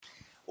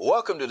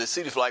Welcome to the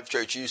City of Life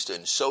Church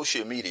Houston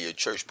social media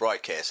church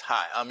broadcast.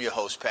 Hi, I'm your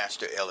host,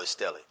 Pastor Ellis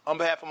Stelly. On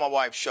behalf of my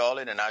wife,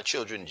 Charlotte, and our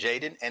children,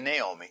 Jaden and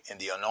Naomi, and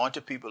the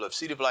anointed people of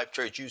City of Life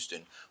Church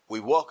Houston, we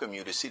welcome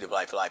you to City of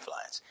Life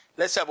Lifelines.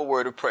 Let's have a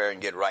word of prayer and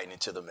get right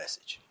into the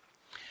message.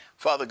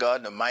 Father God,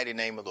 in the mighty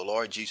name of the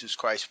Lord Jesus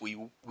Christ,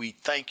 we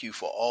thank you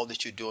for all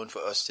that you're doing for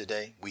us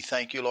today. We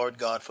thank you, Lord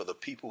God, for the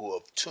people who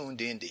have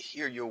tuned in to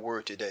hear your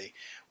word today.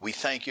 We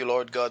thank you,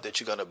 Lord God, that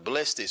you're going to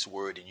bless this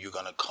word and you're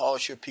going to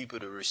cause your people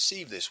to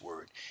receive this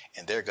word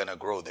and they're going to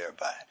grow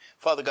thereby.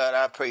 Father God,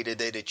 I pray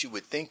today that you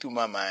would think through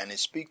my mind and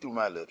speak through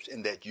my lips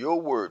and that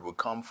your word would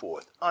come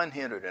forth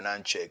unhindered and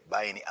unchecked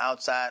by any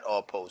outside or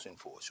opposing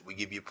force. We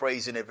give you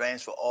praise in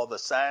advance for all the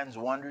signs,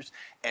 wonders,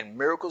 and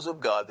miracles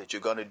of God that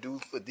you're going to do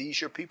for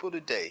these your people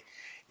today.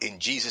 In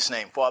Jesus'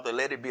 name, Father,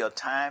 let it be a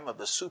time of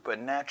the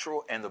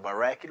supernatural and the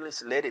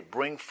miraculous. Let it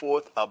bring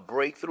forth a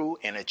breakthrough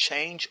and a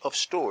change of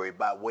story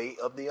by way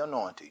of the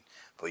anointing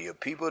for your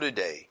people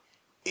today.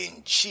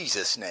 In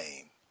Jesus'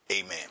 name,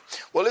 amen.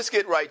 Well, let's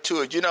get right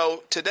to it. You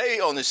know, today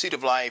on the Seed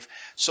of Life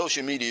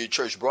social media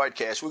church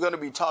broadcast, we're going to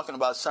be talking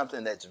about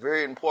something that's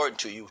very important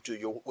to you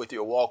with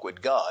your walk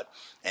with God,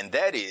 and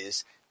that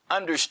is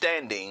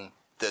understanding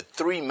the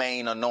three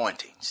main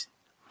anointings.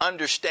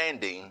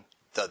 Understanding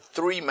the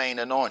three main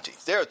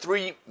anointings. There are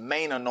three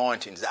main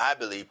anointings, I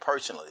believe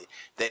personally,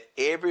 that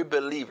every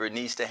believer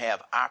needs to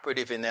have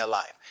operative in their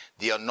life.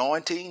 The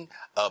anointing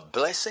of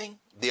blessing,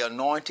 the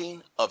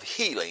anointing of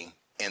healing,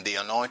 and the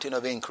anointing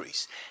of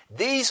increase.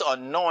 These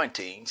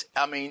anointings,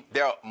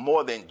 there are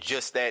more than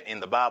just that in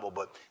the Bible,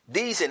 but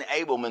these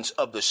enablements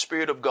of the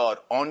Spirit of God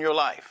on your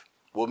life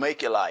will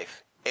make your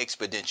life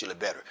exponentially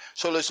better.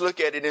 So let's look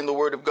at it in the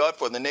Word of God.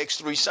 For the next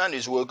 3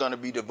 Sundays, we're going to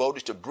be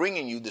devoted to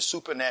bringing you the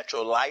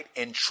supernatural light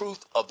and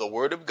truth of the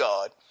Word of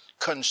God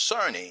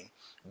concerning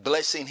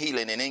blessing,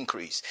 healing, and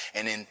increase.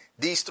 And in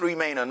these three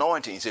main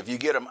anointings, if you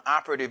get them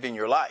operative in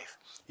your life,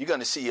 you're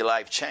going to see your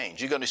life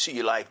change. You're going to see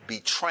your life be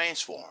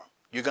transformed.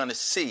 You're going to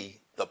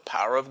see the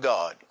power of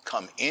God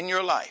come in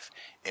your life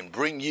and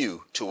bring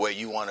you to where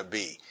you want to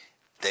be,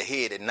 the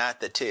head and not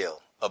the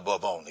tail,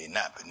 above only,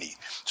 not beneath.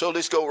 So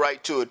let's go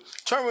right to it.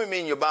 Turn with me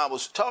in your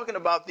Bibles, talking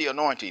about the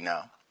anointing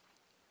now.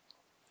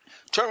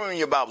 Turn with me in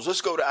your Bibles.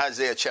 Let's go to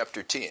Isaiah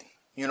chapter 10.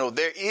 You know,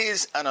 there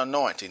is an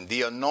anointing.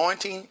 The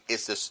anointing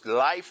is the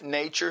life,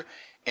 nature,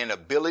 and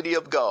ability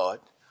of God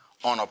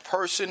on a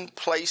person,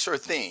 place, or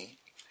thing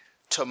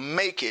to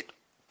make it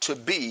to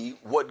be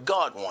what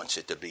God wants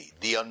it to be.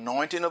 The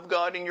anointing of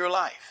God in your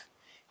life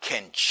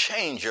can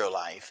change your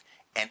life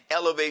and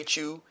elevate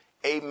you,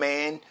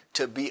 amen,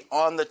 to be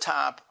on the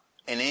top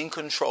and in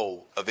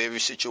control of every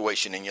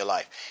situation in your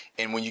life.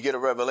 And when you get a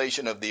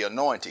revelation of the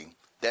anointing,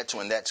 that's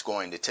when that's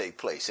going to take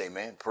place.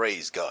 Amen.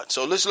 Praise God.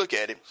 So let's look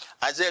at it.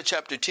 Isaiah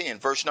chapter 10,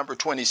 verse number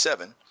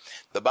 27.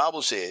 The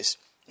Bible says,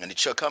 "And it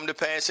shall come to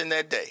pass in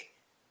that day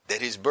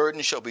that his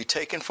burden shall be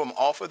taken from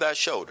off of thy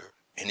shoulder,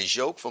 and his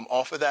yoke from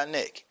off of thy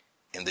neck,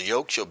 and the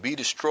yoke shall be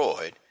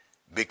destroyed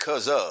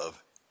because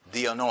of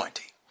the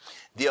anointing."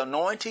 The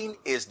anointing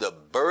is the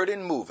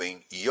burden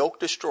moving, yoke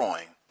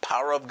destroying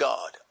power of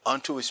God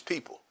unto his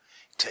people,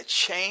 to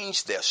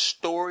change their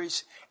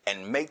stories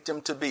and make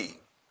them to be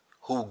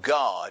who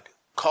God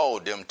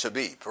called them to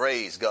be.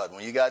 Praise God.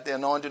 When you got the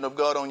anointing of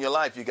God on your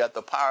life, you got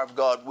the power of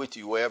God with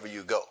you wherever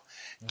you go.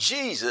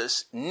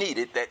 Jesus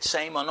needed that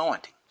same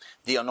anointing.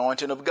 The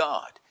anointing of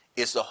God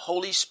is the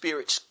Holy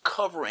Spirit's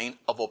covering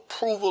of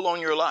approval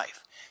on your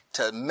life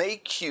to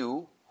make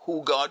you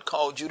who God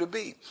called you to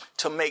be,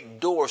 to make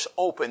doors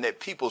open that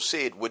people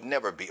said would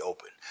never be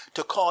open,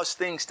 to cause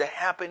things to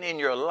happen in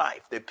your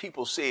life that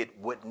people said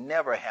would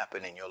never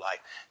happen in your life,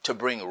 to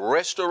bring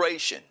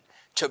restoration,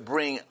 to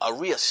bring a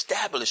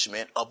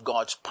reestablishment of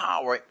God's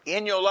power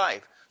in your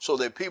life so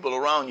that people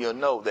around you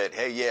know that,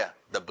 hey, yeah,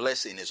 the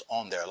blessing is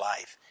on their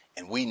life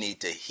and we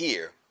need to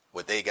hear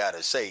what they got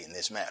to say in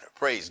this matter.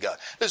 Praise God.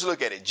 Let's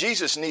look at it.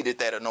 Jesus needed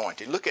that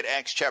anointing. Look at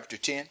Acts chapter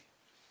 10.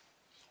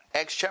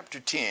 Acts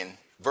chapter 10.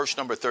 Verse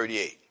number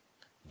 38,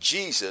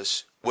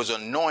 Jesus was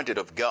anointed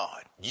of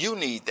God. You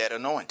need that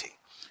anointing.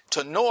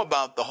 To know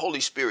about the Holy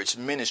Spirit's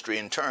ministry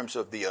in terms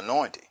of the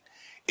anointing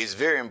is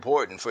very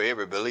important for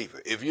every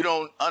believer. If you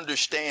don't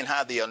understand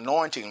how the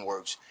anointing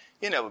works,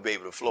 you'll never be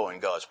able to flow in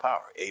God's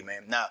power.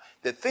 Amen. Now,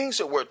 the things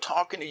that we're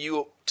talking to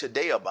you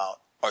today about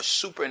are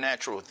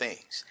supernatural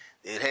things.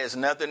 It has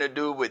nothing to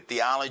do with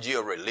theology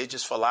or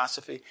religious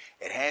philosophy.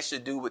 It has to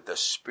do with the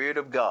Spirit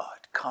of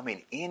God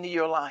coming into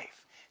your life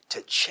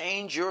to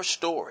change your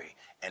story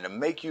and to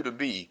make you to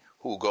be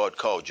who God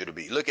called you to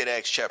be. Look at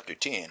Acts chapter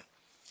 10,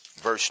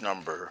 verse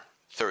number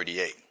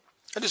 38.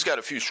 I just got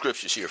a few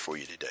scriptures here for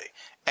you today.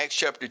 Acts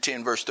chapter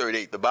 10, verse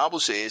 38. The Bible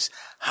says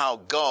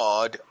how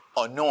God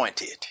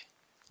anointed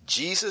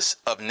Jesus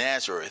of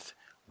Nazareth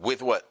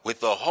with what? With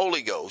the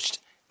Holy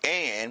Ghost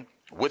and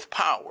with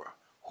power,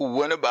 who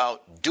went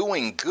about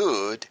doing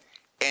good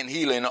and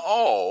healing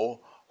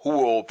all who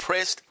were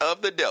oppressed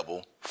of the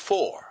devil,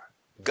 for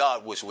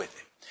God was with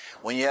him.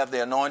 When you have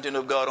the anointing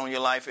of God on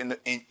your life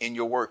in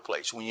your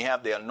workplace, when you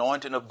have the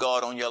anointing of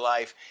God on your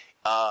life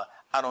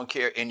I don't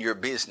care, in your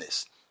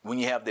business, when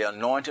you have the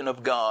anointing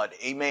of God,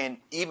 amen,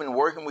 even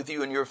working with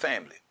you and your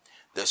family,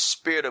 the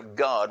Spirit of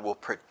God will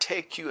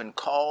protect you and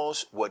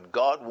cause what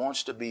God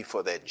wants to be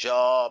for that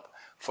job,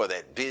 for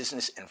that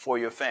business, and for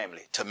your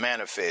family to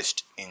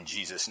manifest in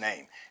Jesus'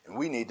 name. And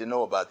we need to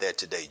know about that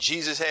today.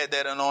 Jesus had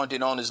that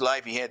anointing on his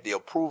life. He had the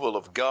approval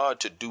of God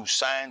to do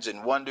signs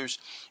and wonders.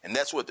 And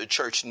that's what the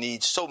church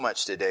needs so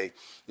much today.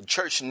 The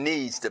church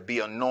needs to be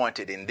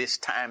anointed in this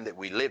time that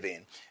we live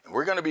in. And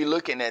we're going to be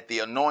looking at the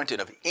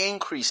anointing of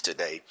increase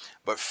today.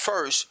 But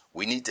first,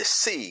 we need to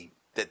see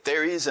that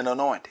there is an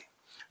anointing.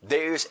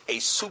 There's a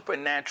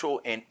supernatural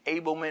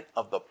enablement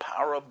of the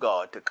power of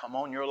God to come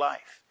on your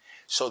life.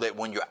 So that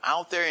when you're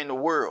out there in the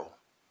world,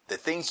 the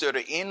things that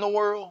are in the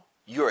world,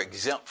 you're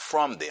exempt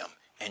from them.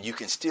 And you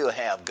can still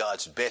have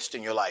God's best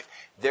in your life.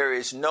 There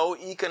is no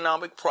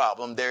economic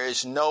problem. There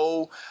is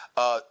no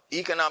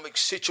economic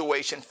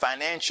situation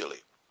financially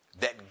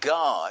that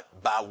God,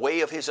 by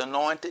way of his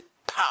anointed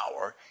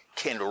power,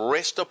 can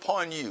rest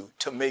upon you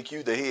to make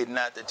you the head,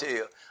 not the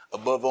tail,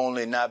 above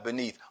only, not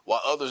beneath.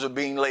 While others are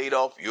being laid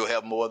off, you'll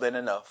have more than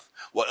enough.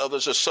 While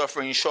others are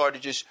suffering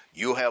shortages,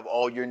 you'll have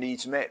all your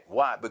needs met.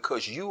 Why?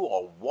 Because you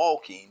are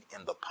walking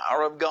in the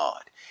power of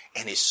God,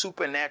 and his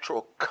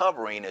supernatural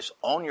covering is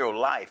on your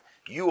life.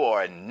 You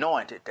are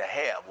anointed to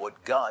have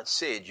what God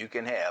said you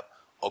can have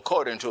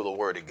according to the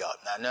word of God.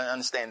 Now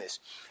understand this.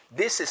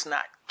 This is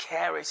not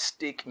carrot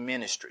stick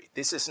ministry.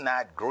 This is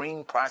not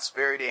green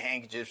prosperity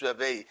handkerchiefs.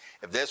 Hey,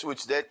 if that's what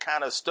that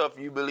kind of stuff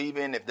you believe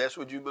in, if that's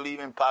what you believe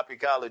in, pop your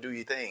collar, do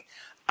your thing.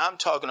 I'm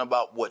talking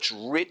about what's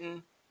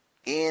written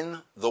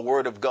in the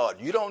word of God.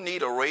 You don't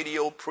need a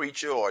radio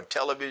preacher or a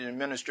television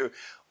minister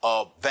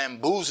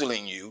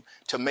bamboozling you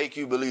to make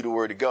you believe the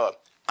word of God.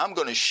 I'm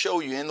going to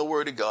show you in the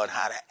word of God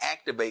how to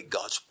activate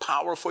God's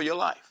power for your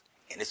life.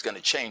 And it's going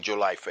to change your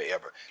life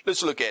forever.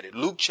 Let's look at it.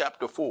 Luke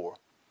chapter 4.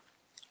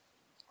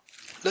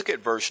 Look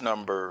at verse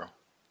number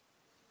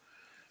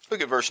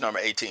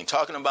 18,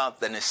 talking about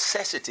the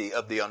necessity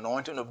of the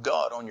anointing of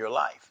God on your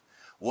life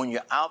when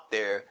you're out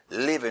there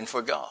living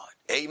for God.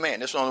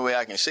 Amen. That's the only way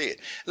I can say it.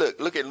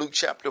 Look at Luke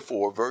chapter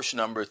 4, verse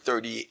number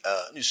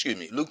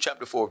Luke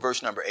chapter 4,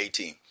 verse number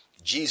 18.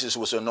 Jesus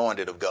was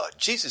anointed of God.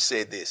 Jesus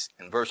said this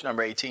in verse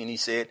number 18. He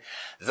said,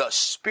 "The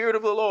Spirit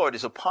of the Lord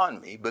is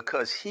upon me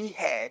because he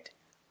had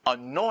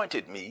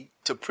anointed me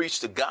to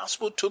preach the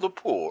gospel to the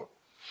poor.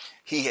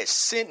 He has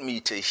sent me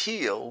to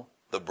heal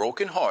the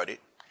brokenhearted,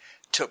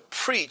 to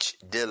preach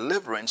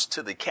deliverance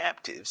to the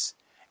captives,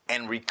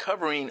 and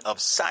recovering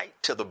of sight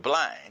to the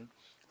blind,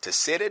 to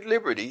set at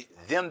liberty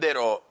them that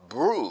are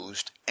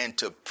bruised, and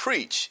to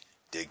preach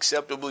the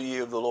acceptable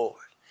year of the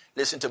Lord."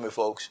 Listen to me,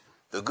 folks.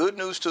 The good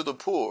news to the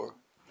poor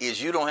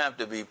is you don't have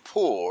to be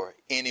poor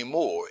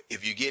anymore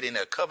if you get in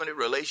a covenant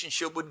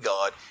relationship with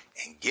God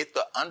and get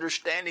the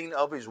understanding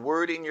of his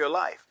word in your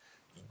life.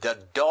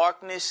 The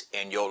darkness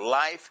in your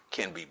life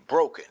can be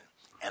broken,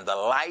 and the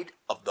light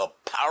of the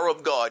power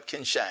of God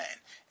can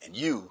shine, and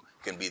you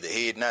can be the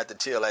head, not the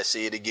tail. I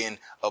say it again,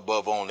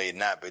 above only,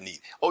 not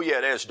beneath. Oh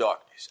yeah, there's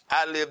darkness.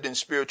 I lived in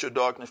spiritual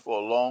darkness for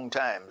a long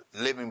time,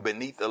 living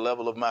beneath the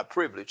level of my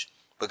privilege,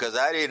 because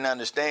I didn't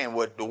understand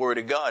what the word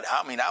of God.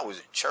 I was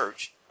in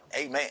church.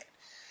 Amen.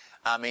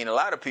 A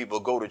lot of people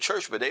go to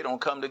church, but they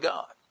don't come to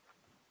God.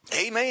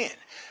 Amen.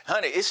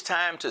 Honey, it's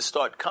time to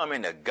start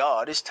coming to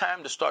God. It's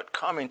time to start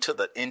coming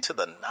into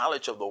the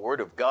knowledge of the word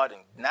of God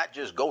and not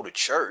just go to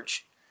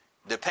church.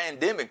 The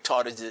pandemic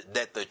taught us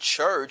that the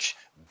church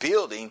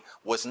building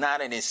was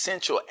not an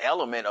essential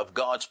element of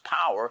God's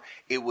power.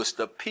 It was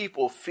the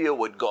people filled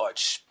with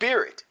God's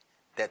Spirit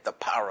that the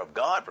power of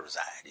God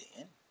resided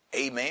in.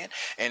 Amen.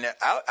 And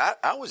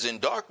I was in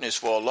darkness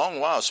for a long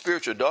while,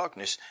 spiritual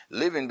darkness,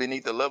 living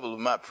beneath the level of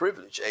my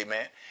privilege.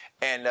 Amen.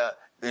 And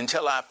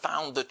until I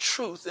found the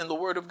truth in the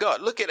word of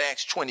God. Look at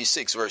Acts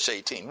 26, verse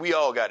 18. We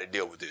all got to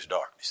deal with this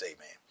darkness.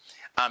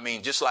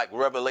 Amen. Just like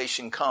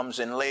revelation comes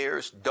in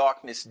layers,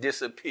 darkness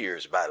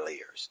disappears by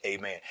layers.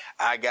 Amen.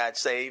 I got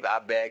saved. I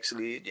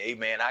backslid.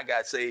 Amen. I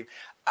got saved.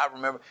 I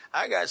remember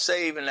I got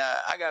saved and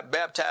I got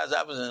baptized.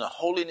 I was in a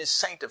Holiness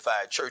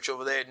Sanctified church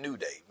over there at New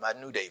Day, my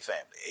New Day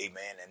family.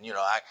 Amen. And,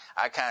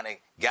 I kind of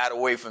got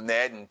away from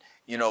that and,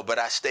 but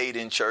I stayed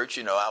in church.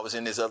 I was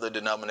in this other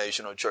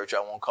denominational church. I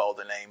won't call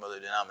the name of the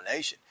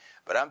denomination.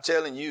 But I'm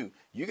telling you,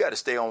 you got to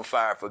stay on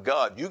fire for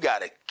God. You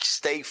got to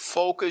stay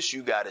focused.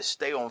 You got to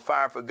stay on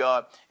fire for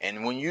God.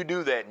 And when you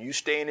do that and you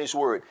stay in his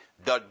word,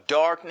 the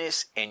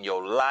darkness in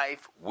your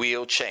life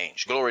will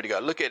change. Glory to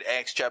God. Look at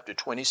Acts chapter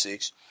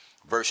 26,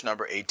 verse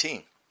number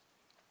 18.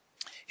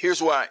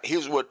 Here's what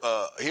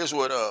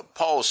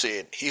Paul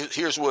said.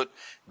 Here's what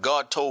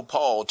God told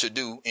Paul to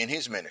do in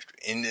his ministry.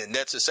 And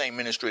that's the same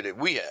ministry that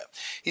we have.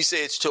 He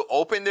says to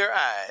open their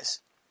eyes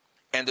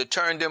and to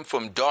turn them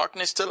from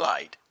darkness to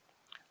light,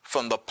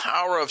 from the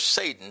power of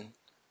Satan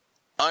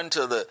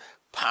unto the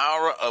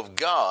power of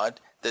God,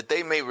 that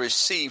they may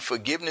receive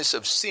forgiveness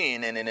of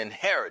sin and an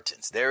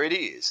inheritance. There it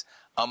is,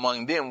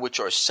 among them which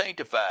are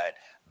sanctified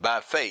by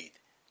faith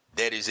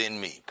that is in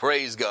me.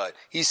 Praise God.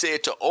 He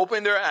said to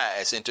open their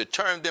eyes and to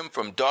turn them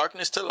from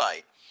darkness to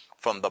light,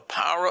 from the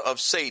power of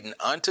Satan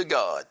unto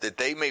God, that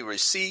they may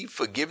receive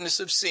forgiveness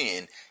of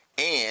sin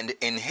and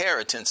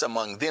inheritance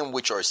among them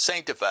which are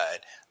sanctified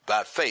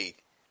by faith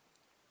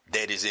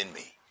that is in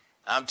me.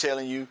 I'm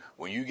telling you,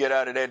 when you get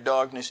out of that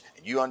darkness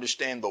and you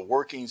understand the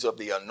workings of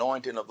the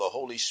anointing of the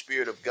Holy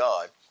Spirit of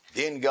God,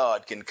 then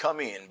God can come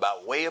in by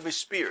way of his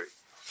Spirit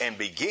and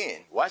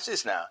begin, watch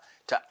this now,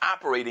 to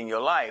operate in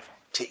your life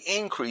to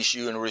increase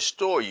you and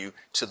restore you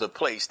to the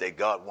place that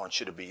God wants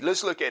you to be.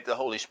 Let's look at the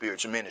Holy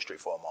Spirit's ministry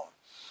for a moment.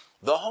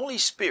 The Holy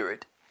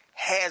Spirit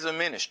has a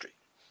ministry.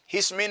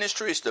 His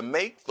ministry is to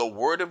make the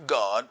Word of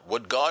God,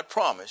 what God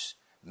promised,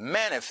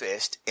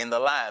 manifest in the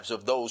lives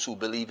of those who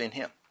believe in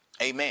him.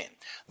 Amen.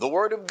 The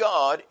Word of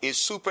God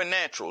is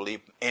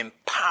supernaturally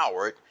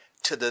empowered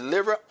to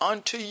deliver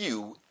unto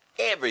you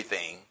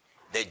everything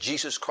that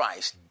Jesus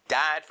Christ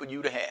died for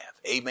you to have.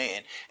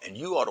 Amen. And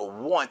you ought to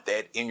want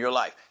that in your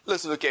life.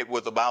 Let's look at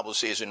what the Bible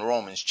says in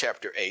Romans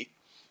chapter 8.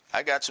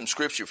 I got some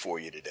scripture for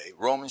you today.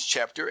 Romans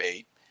chapter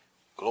 8.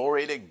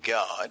 Glory to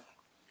God.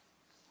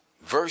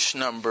 Verse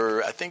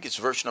number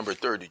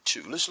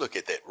 32. Let's look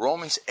at that.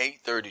 Romans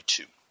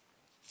 8:32.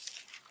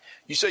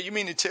 You say, you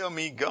mean to tell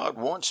me God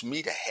wants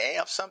me to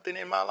have something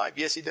in my life?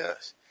 Yes, he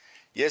does.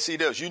 Yes, he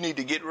does. You need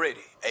to get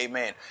ready.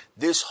 Amen.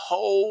 This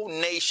whole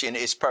nation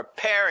is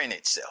preparing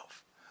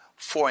itself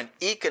for an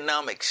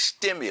economic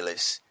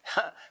stimulus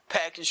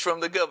package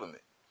from the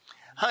government.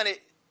 Honey,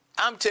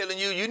 I'm telling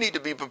you, you need to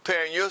be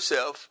preparing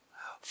yourself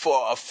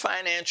for a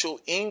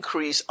financial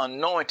increase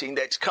anointing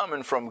that's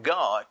coming from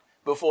God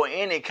before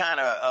any kind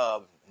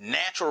of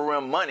natural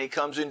realm money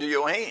comes into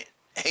your hand.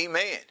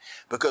 Amen.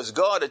 Because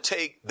God will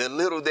take the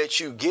little that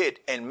you get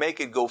and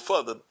make it go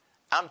further.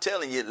 I'm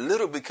telling you,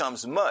 little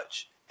becomes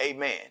much.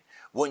 Amen.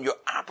 When you're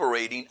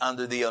operating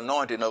under the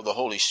anointing of the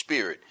Holy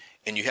Spirit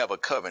and you have a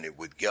covenant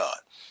with God.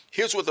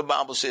 Here's what the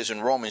Bible says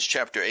in Romans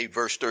chapter 8,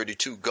 verse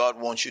 32. God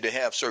wants you to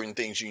have certain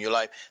things in your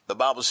life. The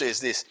Bible says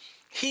this: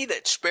 he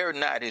that spared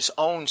not his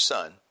own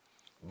son,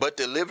 but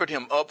delivered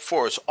him up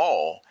for us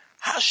all,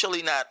 how shall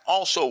he not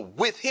also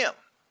with him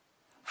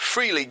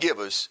freely give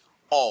us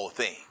all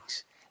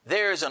things?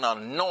 There is an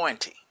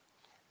anointing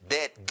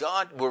that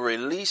God will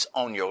release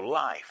on your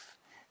life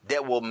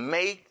that will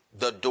make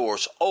the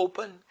doors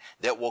open,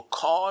 that will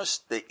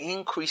cause the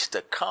increase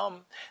to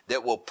come,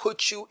 that will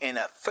put you in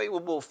a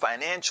favorable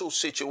financial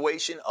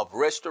situation of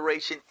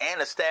restoration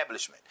and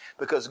establishment,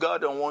 because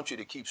God don't want you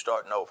to keep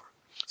starting over.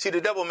 See,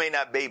 the devil may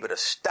not be able to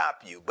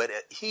stop you, but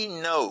he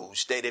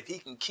knows that if he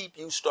can keep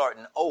you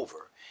starting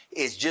over,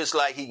 it's just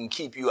like he can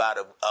keep you out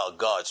of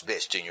God's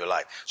best in your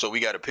life. So we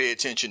got to pay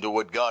attention to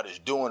what God is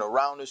doing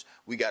around us.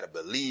 We got to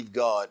believe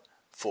God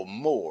for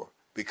more,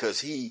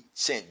 because he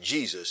sent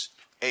Jesus,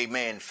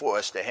 amen, for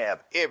us to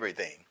have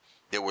everything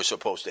that we're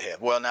supposed to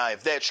have. Well, now,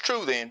 if that's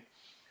true, then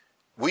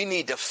we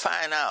need to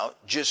find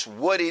out just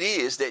what it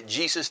is that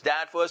Jesus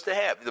died for us to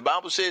have. The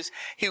Bible says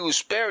he who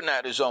spared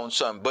not his own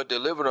son, but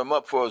delivered him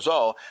up for us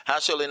all, how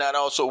shall he not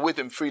also with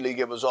him freely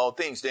give us all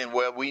things? Then,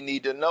 well, we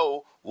need to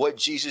know what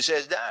Jesus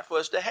has died for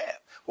us to have.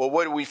 Well,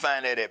 where do we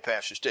find that at,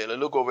 Pastor Taylor?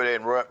 Look over there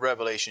in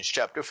Revelation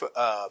chapter 5.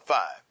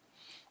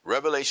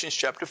 Revelation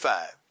chapter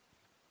 5.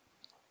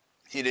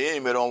 See, the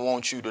enemy don't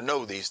want you to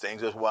know these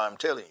things. That's why I'm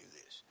telling you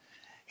this.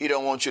 He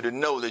don't want you to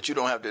know that you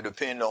don't have to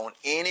depend on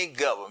any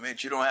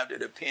government. You don't have to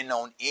depend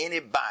on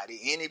anybody,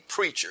 any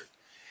preacher,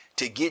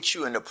 to get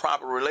you in the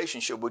proper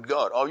relationship with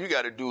God. All you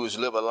got to do is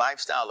live a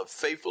lifestyle of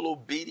faithful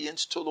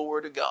obedience to the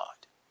Word of God.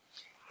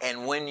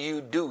 And when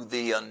you do,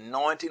 the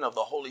anointing of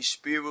the Holy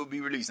Spirit will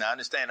be released. Now, I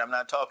understand I'm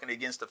not talking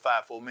against the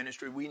fivefold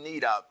ministry. We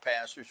need our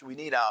pastors. We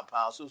need our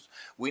apostles.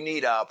 We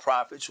need our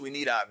prophets. We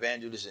need our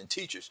evangelists and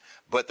teachers.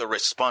 But the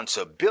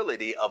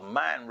responsibility of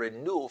mind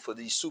renewal for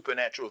these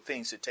supernatural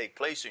things to take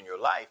place in your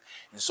life,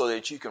 and so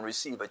that you can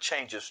receive a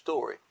change of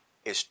story,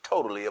 is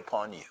totally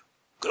upon you.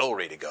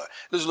 Glory to God.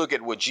 Let's look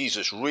at what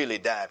Jesus really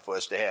died for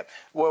us to have.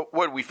 Well,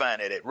 where do we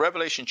find that at?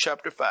 Revelation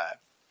chapter 5.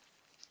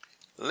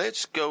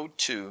 Let's go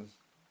to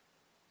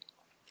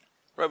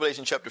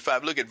Revelation chapter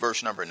 5, look at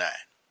verse number 9.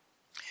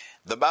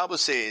 The Bible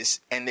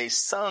says, and they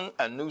sung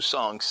a new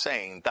song,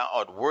 saying, thou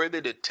art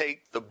worthy to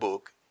take the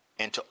book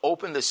and to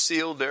open the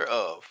seal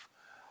thereof.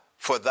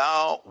 For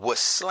thou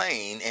wast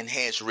slain and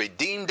hast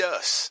redeemed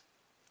us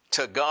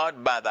to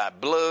God by thy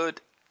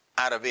blood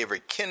out of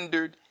every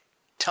kindred,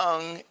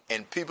 tongue,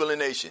 and people and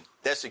nation.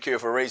 That's the cure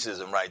for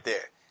racism right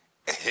there.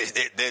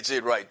 That's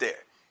it right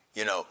there.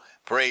 You know,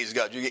 praise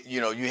God.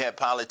 You have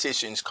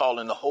politicians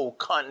calling the whole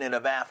continent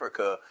of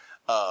Africa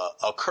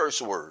a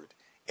curse word,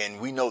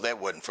 and we know that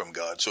wasn't from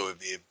God. So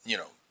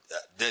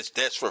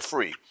that's for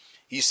free.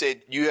 He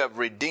said, you have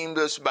redeemed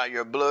us by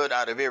your blood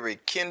out of every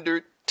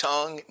kindred,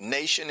 tongue,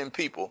 nation, and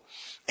people,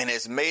 and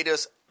has made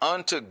us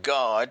unto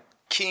God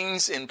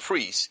kings and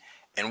priests,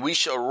 and we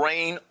shall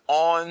reign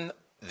on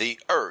the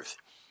earth.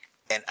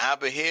 And I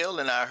beheld,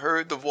 and I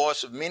heard the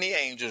voice of many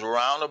angels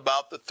round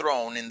about the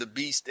throne, and the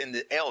beast and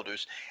the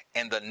elders,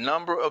 and the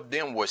number of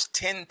them was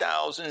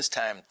 10,000s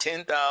times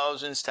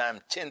 10,000s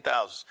times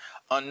 10,000s,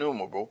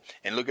 unnumerable.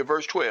 And look at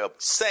verse 12,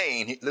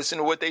 saying, listen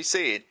to what they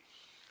said,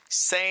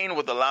 saying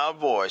with a loud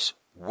voice,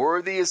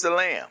 worthy is the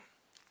Lamb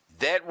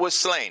that was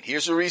slain.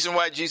 Here's the reason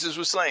why Jesus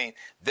was slain.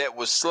 That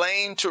was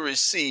slain to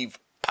receive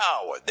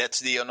power.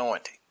 That's the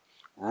anointing.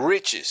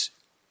 Riches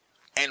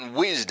and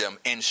wisdom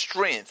and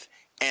strength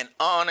and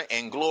honor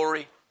and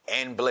glory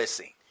and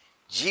blessing.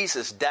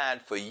 Jesus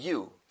died for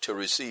you to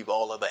receive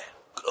all of that.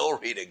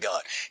 Glory to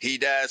God. He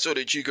died so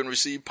that you can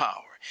receive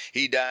power.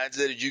 He died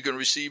so that you can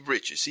receive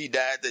riches. He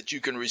died that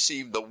you can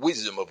receive the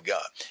wisdom of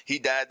God. He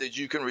died that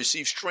you can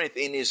receive strength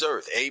in his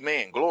earth.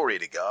 Amen. Glory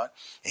to God.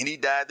 And he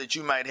died that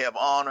you might have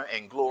honor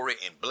and glory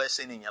and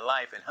blessing in your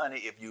life. And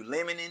honey, if you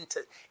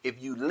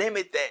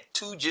limit that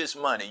to just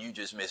money, you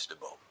just missed the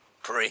boat.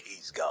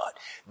 Praise God.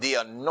 The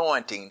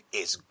anointing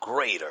is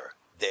greater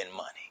than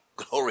money.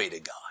 Glory to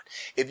God.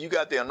 If you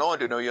got the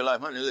anointing on your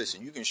life, honey,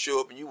 listen, you can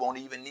show up and you won't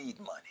even need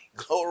money.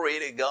 Glory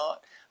to God.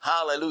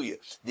 Hallelujah.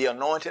 The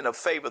anointing of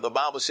favor, the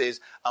Bible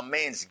says a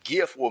man's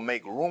gift will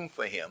make room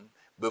for him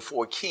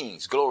before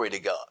kings. Glory to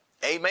God.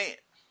 Amen.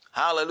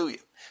 Hallelujah.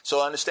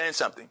 So understand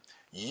something.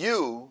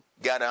 You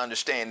got to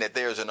understand that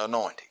there's an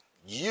anointing.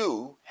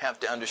 You have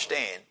to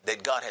understand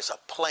that God has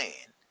a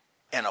plan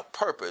and a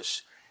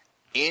purpose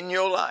in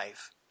your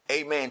life.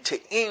 Amen. To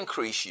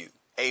increase you.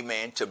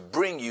 Amen. To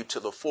bring you to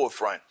the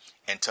forefront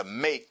and to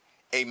make,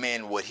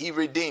 amen, what he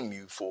redeemed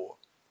you for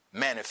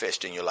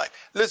manifest in your life.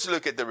 Let's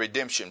look at the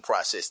redemption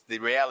process, the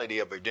reality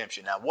of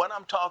redemption. Now, what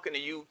I'm talking to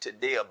you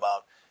today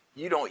about,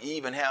 you don't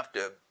even have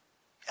to,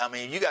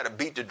 you got to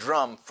beat the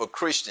drum for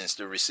Christians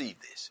to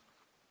receive this.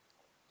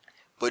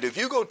 But if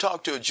you go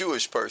talk to a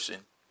Jewish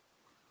person,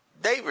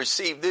 they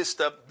receive this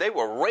stuff. They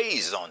were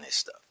raised on this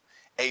stuff.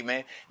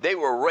 Amen. They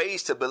were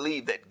raised to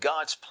believe that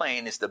God's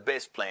plan is the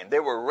best plan. They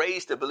were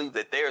raised to believe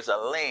that there's a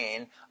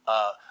land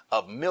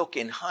of milk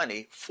and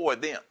honey for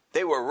them.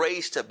 They were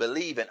raised to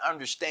believe and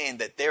understand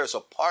that there's a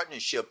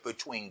partnership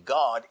between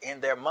God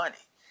and their money.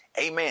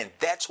 Amen.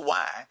 That's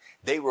why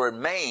they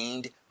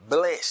remained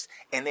blessed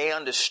and they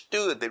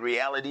understood the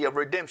reality of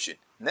redemption.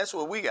 And that's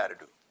what we got to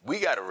do. We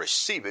got to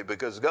receive it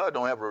because God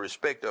don't have a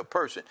respect of a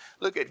person.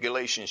 Look at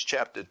Galatians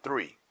chapter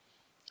 3.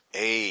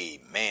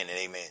 Amen and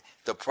amen.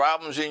 The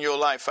problems in your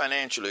life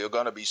financially are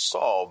going to be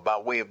solved by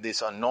way of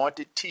this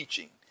anointed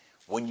teaching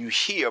when you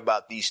hear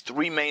about these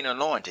three main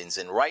anointings.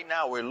 And right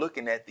now we're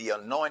looking at the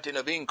anointing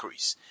of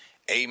increase.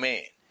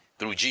 Amen.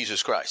 Through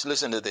Jesus Christ.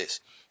 Listen to this.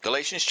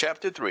 Galatians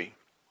chapter 3,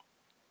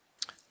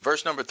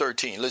 verse number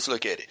 13. Let's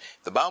look at it.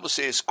 The Bible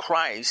says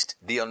Christ,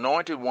 the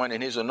anointed one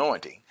in his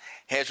anointing,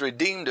 has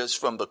redeemed us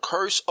from the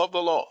curse of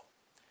the law,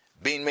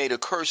 being made a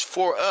curse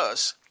for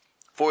us.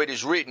 For it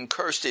is written,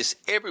 cursed is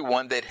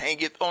everyone that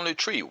hangeth on a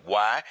tree.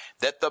 Why?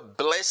 That the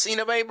blessing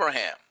of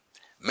Abraham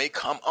may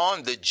come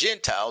on the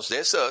Gentiles,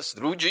 that's us,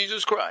 through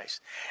Jesus Christ,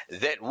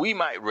 that we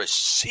might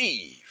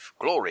receive,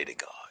 glory to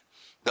God,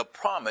 the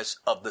promise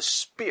of the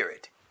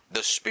Spirit.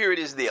 The Spirit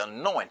is the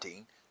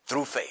anointing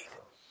through faith.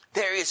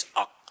 There is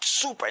a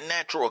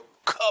supernatural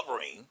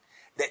covering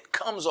that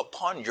comes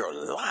upon your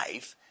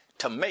life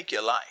to make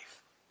your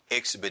life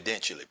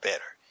exponentially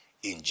better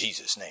in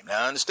Jesus' name.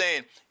 Now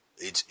understand,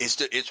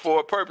 it's for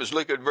a purpose.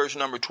 Look at verse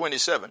number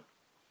 27.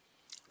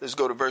 Let's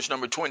go to verse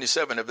number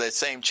 27 of that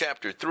same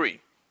chapter 3.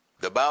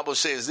 The Bible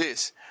says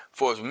this,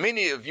 for as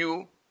many of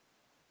you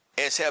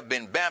as have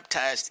been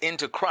baptized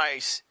into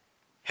Christ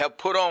have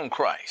put on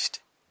Christ,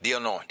 the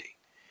anointing.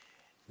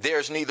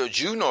 There's neither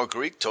Jew nor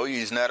Greek. Told you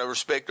he's not a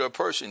respecter of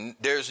person.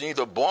 There's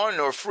neither born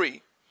nor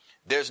free.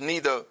 There's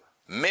neither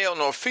male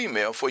nor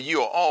female, for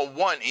you are all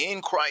one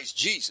in Christ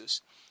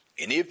Jesus.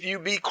 And if you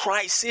be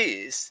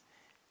Christ's,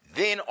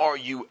 then are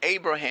you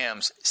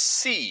Abraham's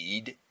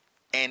seed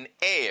and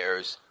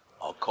heirs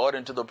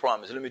according to the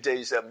promise. Let me tell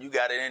you something. You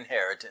got an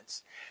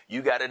inheritance.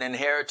 You got an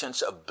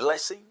inheritance of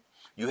blessing.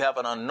 You have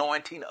an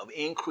anointing of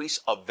increase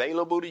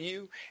available to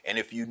you. And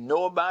if you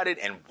know about it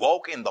and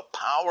walk in the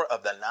power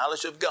of the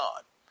knowledge of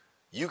God,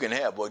 you can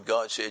have what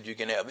God said you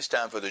can have. It's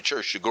time for the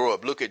church to grow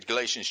up. Look at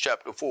Galatians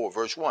chapter 4,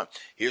 verse 1.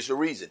 Here's the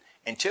reason.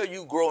 Until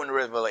you grow in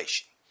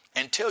revelation,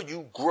 until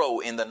you grow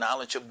in the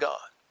knowledge of God,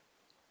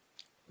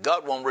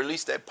 God won't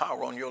release that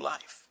power on your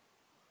life.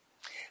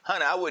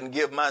 Honey, I wouldn't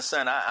give my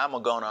son, I'm a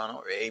gun owner.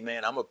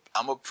 Amen.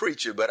 I'm a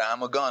preacher, but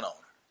I'm a gun owner.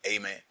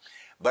 Amen.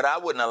 But I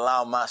wouldn't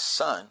allow my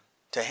son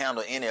to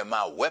handle any of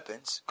my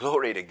weapons.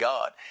 Glory to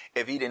God.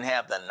 If he didn't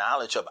have the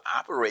knowledge of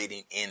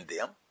operating in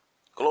them.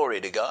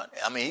 Glory to God.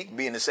 I mean, he can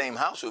be in the same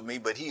house with me,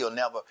 but he'll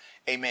never,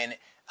 amen,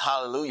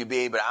 hallelujah, be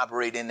able to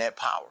operate in that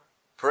power.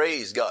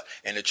 Praise God.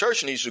 And the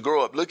church needs to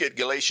grow up. Look at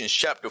Galatians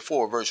chapter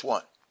 4, verse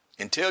 1.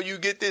 Until you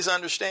get this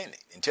understanding,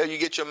 until you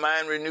get your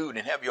mind renewed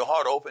and have your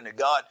heart open to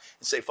God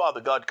and say,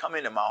 Father God, come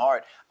into my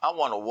heart. I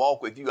want to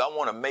walk with you. I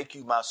want to make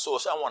you my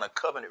source. I want a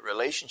covenant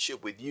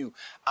relationship with you.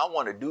 I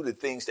want to do the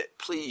things that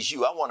please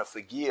you. I want to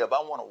forgive.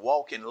 I want to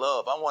walk in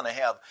love. I want to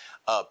have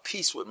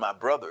peace with my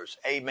brothers,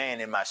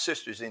 amen, and my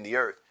sisters in the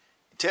earth.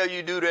 Until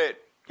you do that,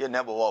 you'll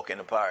never walk in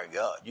the power of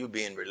God. You'll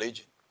be in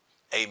religion.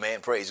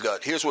 Amen. Praise God.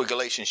 Here's what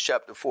Galatians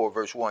chapter 4,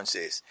 verse 1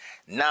 says.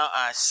 Now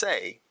I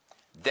say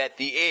that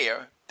the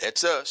heir,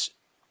 that's us,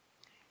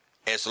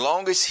 as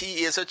long as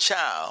he is a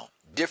child,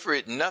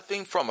 differeth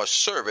nothing from a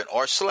servant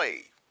or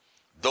slave,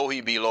 though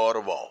he be Lord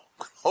of all.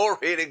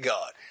 Glory to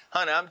God.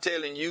 Honey, I'm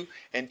telling you,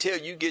 until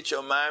you get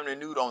your mind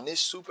renewed on this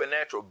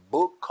supernatural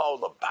book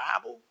called the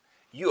Bible,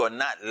 you are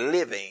not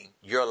living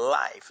your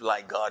life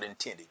like God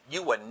intended.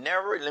 You were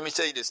never, let me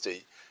say this to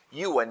you,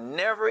 you were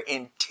never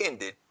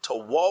intended to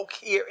walk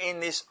here in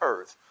this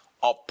earth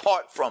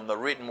apart from the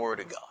written word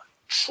of God.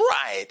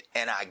 Try it,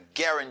 and I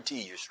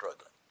guarantee you're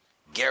struggling.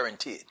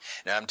 Guaranteed.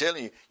 Now, I'm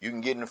telling you, you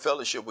can get in a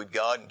fellowship with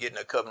God and get in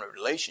a covenant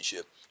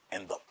relationship,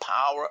 and the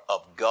power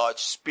of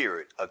God's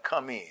Spirit will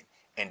come in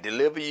and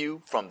deliver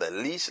you from the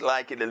least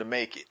likely to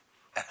make it.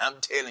 And I'm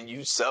telling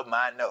you something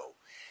I know.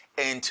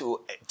 And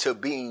to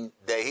being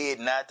the head,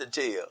 not the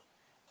tail,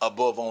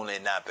 above only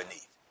and not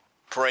beneath.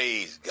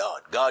 Praise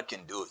God. God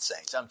can do it,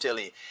 saints. I'm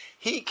telling you,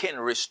 he can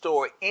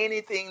restore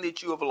anything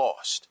that you have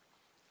lost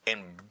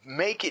and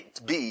make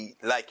it be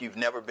like you've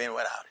never been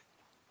without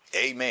it.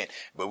 Amen.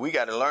 But we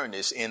got to learn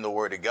this in the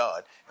Word of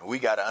God. And we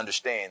got to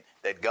understand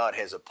that God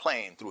has a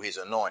plan through his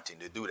anointing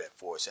to do that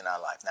for us in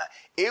our life. Now,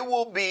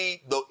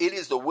 it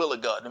is the will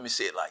of God. Let me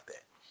say it like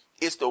that.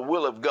 It's the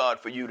will of God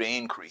for you to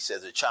increase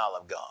as a child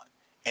of God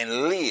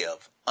and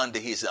live under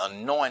his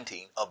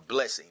anointing of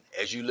blessing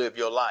as you live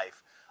your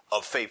life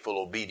of faithful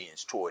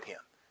obedience toward him.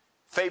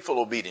 Faithful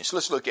obedience.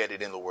 Let's look at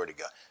it in the Word of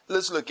God.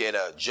 Let's look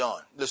at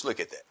John. Let's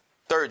look at that.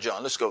 3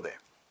 John. Let's go there.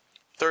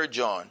 3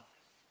 John.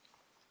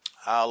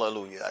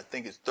 Hallelujah. I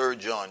think it's 3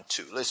 John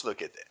 2. Let's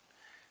look at that.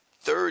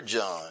 3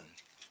 John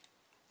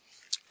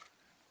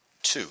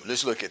 2.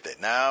 Let's look at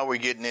that. Now we're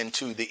getting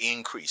into the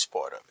increase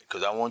part of it,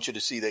 because I want you to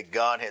see that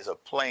God has a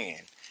plan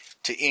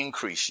to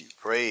increase you.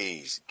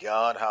 Praise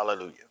God.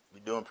 Hallelujah.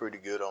 We're doing pretty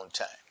good on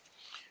time.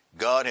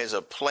 God has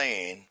a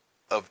plan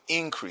of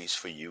increase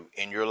for you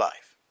in your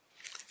life.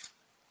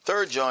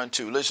 3 John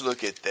 2. Let's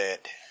look at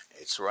that.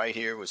 It's right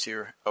here. It was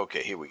here.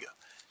 Okay, here we go.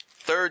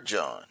 3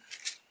 John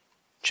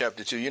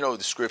chapter 2. You know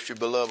the scripture,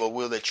 beloved, I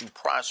will that you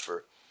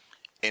prosper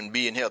and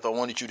be in health. I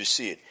wanted you to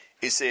see it.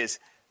 It says,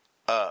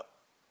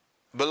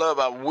 beloved,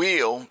 I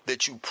will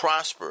that you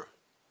prosper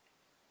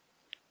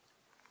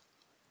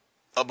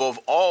above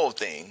all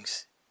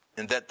things,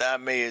 and that thou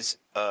mayest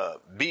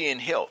be in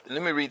health. And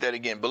let me read that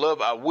again.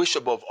 Beloved, I wish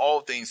above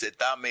all things that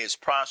thou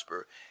mayest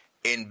prosper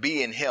and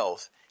be in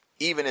health,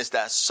 even as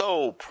thy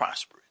soul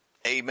prospereth.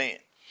 Amen.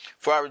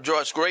 For I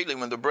rejoiced greatly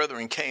when the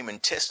brethren came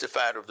and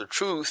testified of the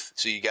truth.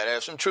 So you got to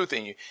have some truth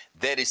in you.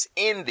 That is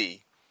in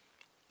thee,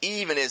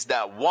 even as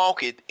thou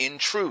walkest in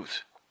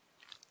truth.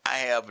 I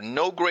have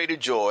no greater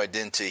joy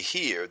than to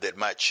hear that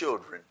my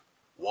children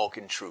walk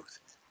in truth.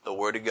 The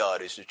word of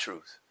God is the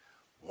truth.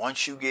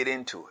 Once you get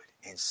into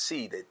it and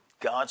see that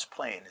God's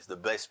plan is the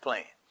best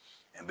plan,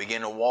 and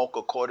begin to walk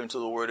according to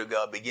the word of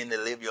God, begin to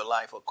live your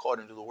life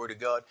according to the word of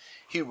God.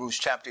 Hebrews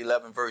chapter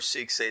 11 verse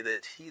 6 say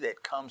that he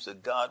that comes to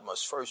God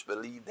must first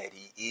believe that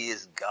he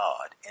is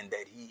God and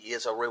that he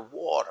is a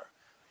rewarder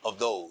of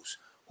those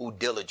who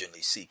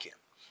diligently seek him.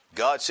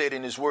 God said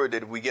in his word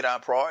that if we get our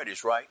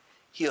priorities right,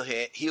 he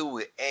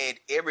will add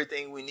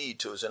everything we need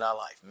to us in our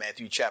life.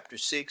 Matthew chapter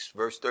 6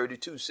 verse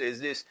 32 says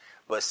this,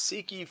 but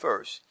seek ye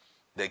first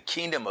the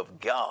kingdom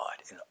of God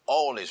and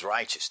all his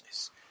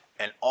righteousness,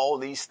 and all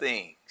these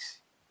things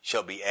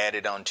shall be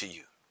added unto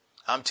you.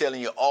 I'm telling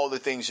you, all the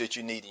things that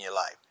you need in your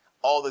life,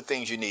 all the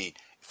things you need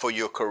for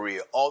your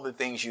career, all the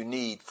things you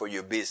need for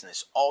your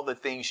business, all the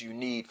things you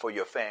need for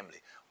your family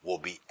will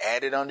be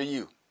added unto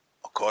you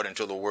according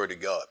to the word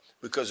of God,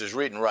 because it's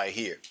written right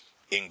here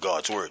in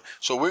God's word.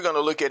 So we're going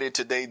to look at it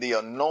today, the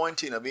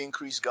anointing of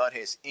increase. God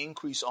has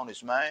increase on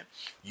his mind.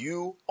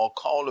 You are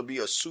called to be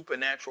a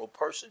supernatural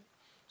person.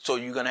 So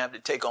you're going to have to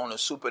take on a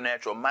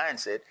supernatural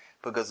mindset,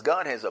 because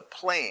God has a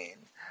plan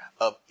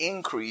of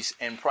increase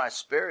and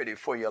prosperity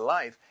for your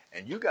life.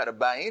 And you got to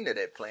buy into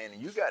that plan,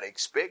 and you got to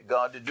expect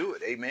God to do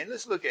it. Amen.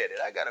 Let's look at it.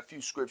 I got a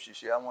few scriptures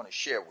here I want to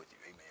share with you.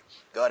 Amen.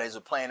 God has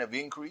a plan of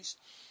increase.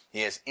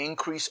 He has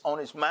increase on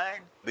his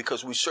mind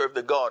because we serve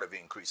the God of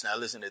increase. Now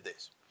listen to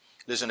this.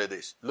 Listen to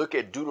this. Look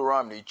at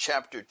Deuteronomy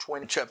chapter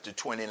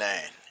 29,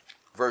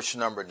 verse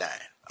number 9.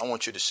 I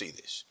want you to see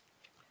this.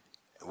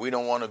 We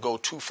don't want to go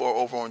too far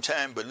over on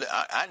time, but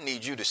I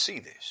need you to see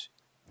this.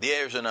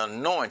 There's an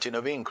anointing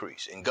of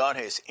increase, and God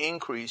has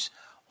increase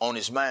on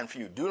his mind for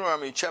you.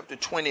 Deuteronomy chapter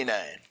 29,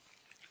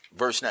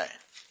 verse 9.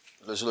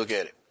 Let's look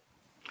at it.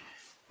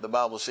 The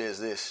Bible says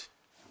this.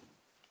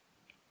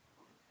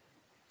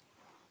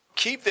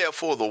 Keep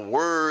therefore the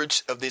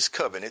words of this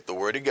covenant, the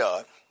word of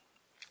God,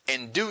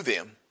 and do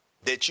them,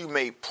 that you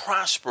may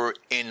prosper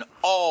in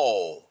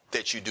all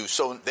that you do.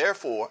 So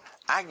therefore,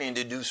 I need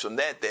to do from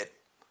that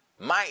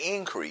my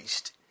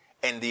increase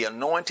and the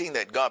anointing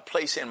that God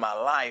placed in my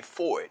life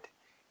for it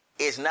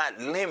is not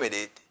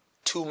limited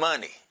to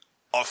money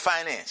or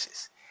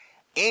finances.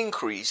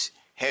 Increase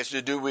has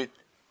to do with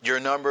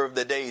your number of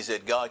the days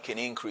that God can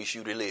increase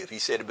you to live. He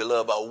said,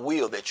 beloved, I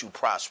will that you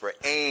prosper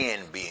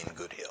and be in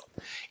good health.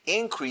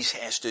 Increase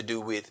has to do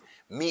with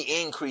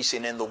me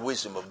increasing in the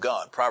wisdom of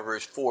God.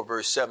 Proverbs 4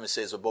 verse 7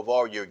 says, above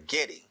all you're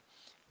getting,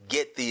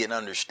 get thee an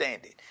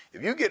understanding.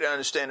 If you get an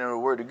understanding of the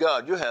word of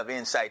God, you'll have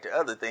insight to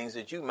other things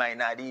that you might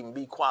not even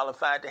be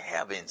qualified to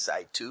have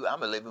insight to.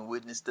 I'm a living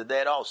witness to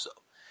that also.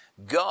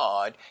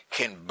 God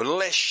can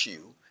bless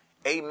you,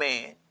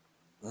 amen,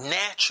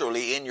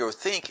 naturally in your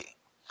thinking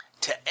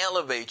to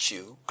elevate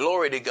you,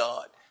 glory to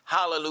God,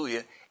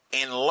 hallelujah,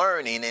 in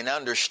learning and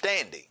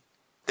understanding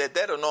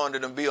that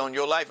anointing will be on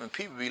your life, and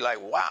people be like,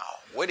 wow,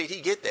 where did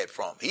he get that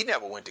from? He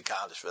never went to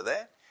college for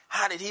that.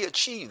 How did he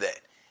achieve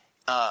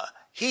that?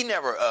 He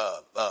never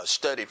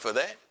studied for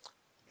that.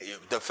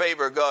 The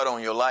favor of God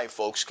on your life,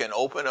 folks, can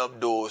open up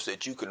doors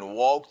that you can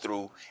walk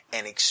through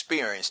and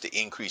experience the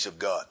increase of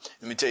God.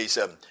 Let me tell you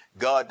something.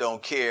 God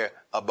don't care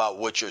about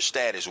what your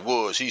status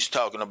was. He's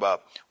talking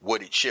about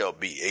what it shall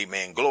be.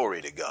 Amen.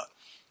 Glory to God.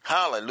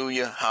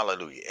 Hallelujah.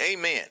 Hallelujah.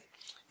 Amen.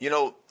 You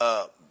know,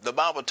 the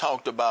Bible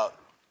talked about,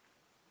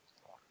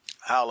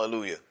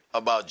 hallelujah,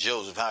 about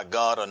Joseph, how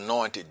God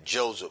anointed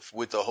Joseph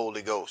with the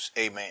Holy Ghost.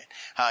 Amen.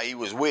 How he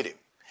was with him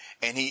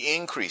and he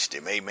increased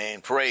him.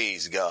 Amen.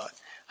 Praise God.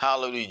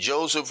 Hallelujah.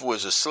 Joseph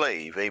was a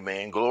slave.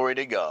 Amen. Glory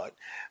to God.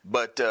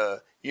 But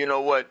you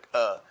know what?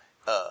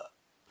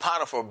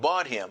 Potiphar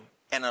bought him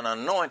and an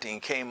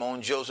anointing came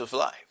on Joseph's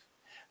life.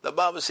 The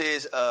Bible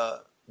says,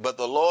 but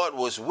the Lord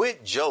was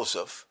with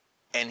Joseph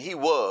and he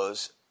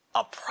was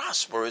a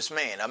prosperous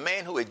man. A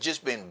man who had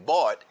just been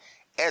bought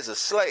as a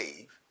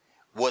slave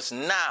was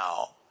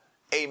now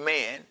a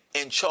man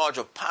in charge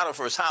of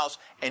Potiphar's house,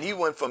 and he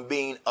went from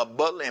being a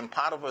butler in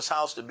Potiphar's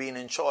house to being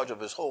in charge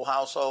of his whole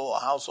household,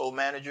 a household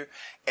manager,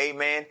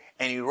 amen,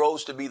 and he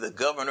rose to be the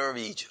governor of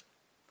Egypt.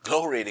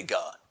 Glory to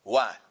God.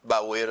 Why?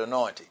 By way of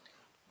anointing.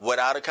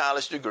 Without a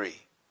college degree,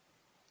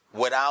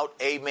 without,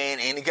 amen,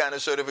 any kind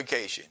of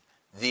certification,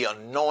 the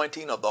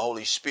anointing of the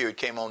Holy Spirit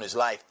came on his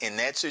life in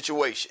that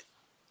situation,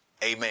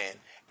 amen,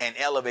 and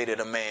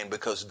elevated a man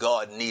because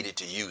God needed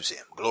to use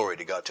him. Glory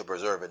to God, to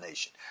preserve a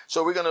nation.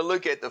 So we're going to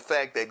look at the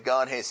fact that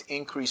God has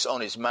increase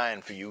on his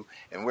mind for you,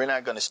 and we're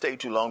not going to stay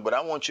too long, but I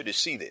want you to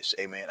see this.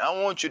 Amen.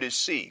 I want you to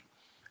see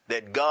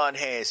that God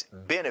has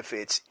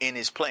benefits in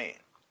his plan.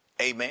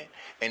 Amen.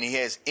 And he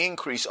has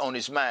increase on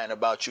his mind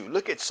about you.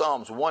 Look at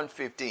Psalms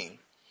 115.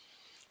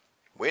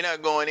 We're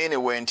not going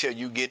anywhere until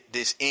you get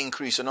this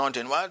increase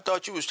anointing. Well, I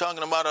thought you was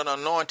talking about an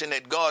anointing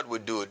that God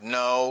would do it.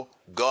 No,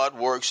 God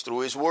works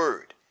through his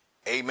word.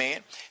 Amen.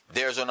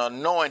 There's an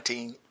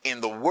anointing in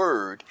the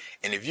word.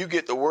 And if you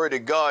get the word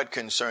of God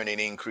concerning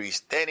increase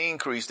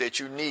that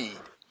you need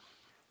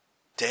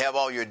to have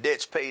all your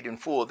debts paid in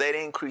full, that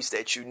increase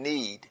that you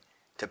need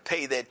to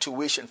pay that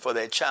tuition for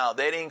that child,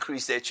 that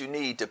increase that you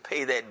need to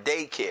pay that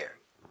daycare.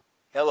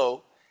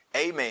 Hello.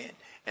 Amen.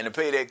 And to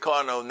pay that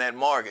car note and that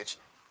mortgage,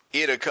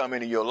 it'll come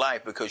into your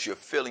life because you're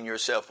filling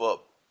yourself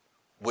up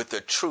with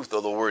the truth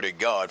of the word of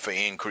God for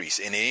increase.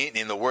 And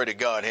the word of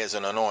God has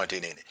an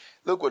anointing in it.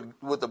 Look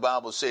what the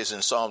Bible says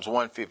in Psalms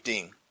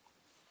 115,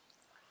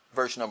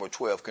 verse number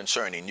 12,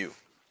 concerning you.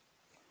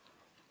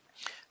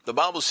 The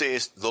Bible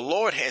says, the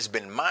Lord has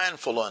been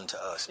mindful unto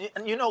us.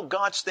 And you know,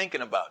 God's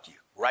thinking about you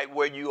right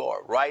where you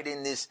are, right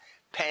in this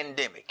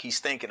pandemic. He's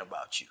thinking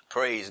about you.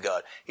 Praise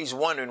God. He's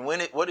wondering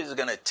what is it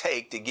going to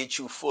take to get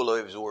you full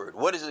of his word?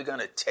 What is it going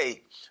to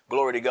take,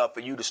 glory to God, for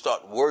you to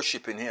start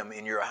worshiping him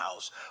in your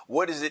house?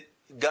 What is it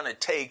going to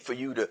take for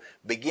you to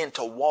begin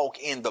to walk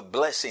in the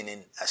blessing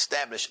and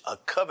establish a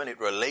covenant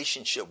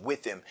relationship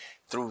with him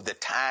through the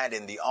tithe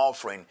and the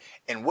offering?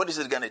 And what is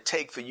it going to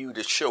take for you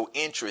to show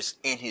interest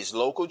in his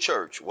local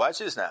church? Watch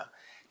this now.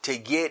 To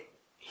get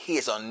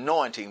his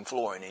anointing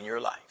flowing in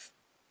your life.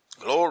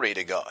 Glory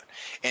to God.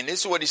 And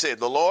this is what he said.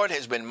 The Lord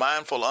has been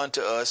mindful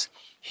unto us.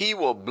 He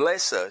will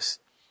bless us.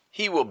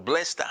 He will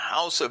bless the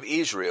house of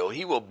Israel.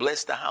 He will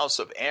bless the house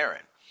of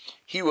Aaron.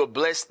 He will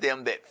bless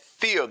them that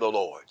fear the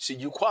Lord. See,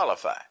 you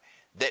qualify.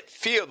 That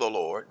fear the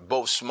Lord,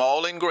 both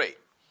small and great.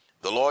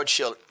 The Lord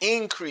shall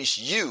increase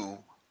you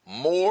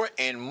more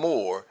and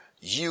more,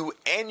 you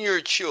and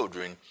your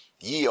children.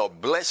 Ye are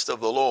blessed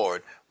of the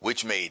Lord,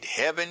 which made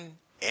heaven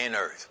and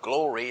earth.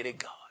 Glory to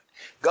God.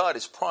 God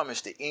has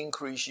promised to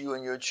increase you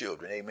and your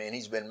children. Amen.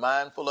 He's been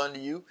mindful unto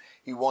you.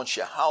 He wants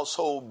your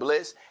household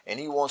blessed, and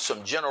he wants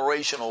some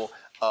generational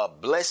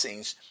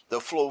blessings to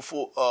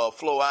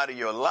flow out of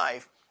your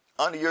life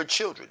under your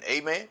children.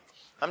 Amen.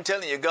 I'm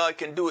telling you, God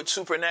can do it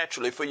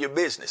supernaturally for your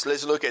business.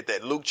 Let's look at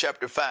that. Luke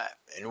chapter 5,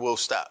 and we'll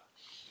stop.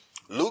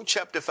 Luke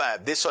chapter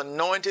 5, this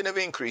anointing of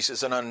increase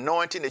is an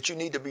anointing that you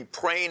need to be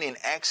praying and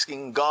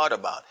asking God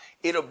about.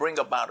 It'll bring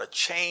about a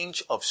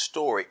change of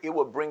story. It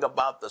will bring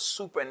about the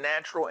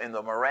supernatural and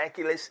the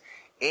miraculous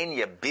in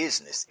your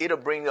business. It'll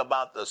bring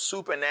about the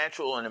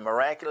supernatural and the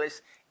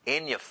miraculous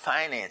in your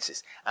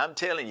finances. I'm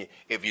telling you,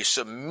 if you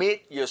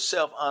submit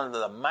yourself under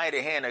the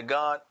mighty hand of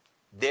God,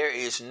 there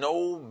is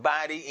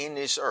nobody in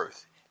this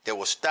earth that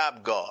will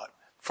stop God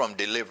from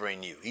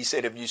delivering you. He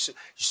said, if you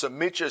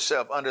submit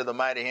yourself under the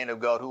mighty hand of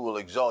God, who will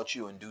exalt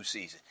you in due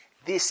season.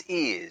 This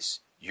is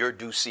your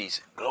due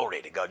season.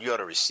 Glory to God. You ought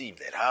to receive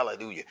that.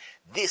 Hallelujah.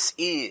 This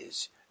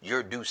is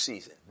your due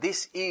season.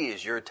 This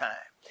is your time.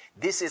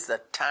 This is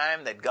the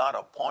time that God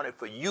appointed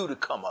for you to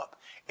come up.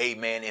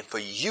 Amen. And for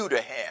you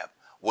to have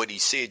what he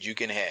said you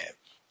can have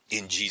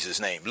in Jesus'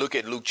 name. Look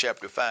at Luke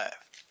chapter 5.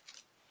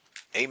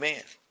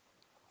 Amen.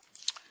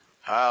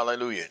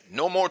 Hallelujah.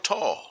 No more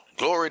toil.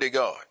 Glory to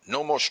God.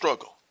 No more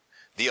struggle.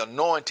 The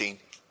anointing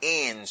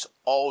ends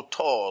all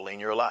toil in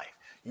your life.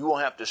 You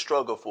won't have to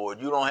struggle for it.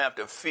 You don't have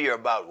to fear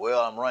about,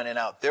 well, I'm running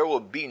out. There will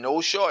be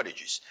no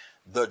shortages.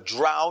 The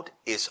drought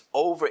is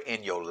over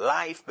in your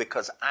life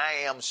because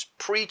I am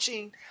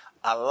preaching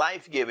a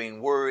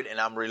life-giving word and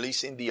I'm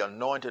releasing the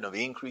anointing of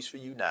increase for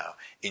you now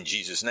in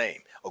Jesus' name,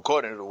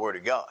 according to the word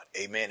of God.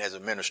 Amen. As a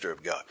minister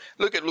of God.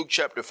 Look at Luke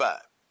chapter 5.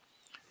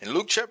 In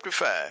Luke chapter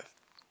 5,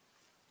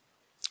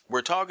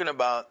 we're talking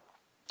about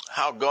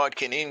how God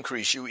can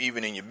increase you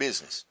even in your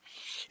business.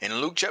 In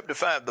Luke chapter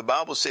 5, the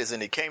Bible says,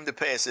 and it came to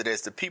pass that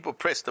as the people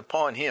pressed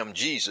upon him,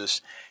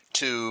 Jesus,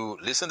 to,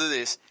 listen to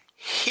this,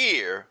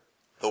 hear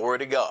the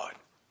word of God,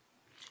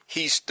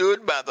 he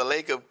stood by the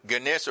lake of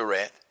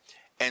Gennesaret,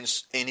 and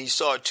he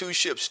saw two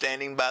ships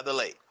standing by the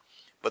lake.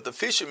 But the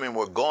fishermen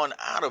were gone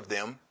out of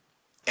them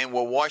and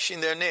were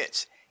washing their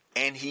nets.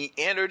 And he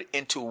entered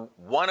into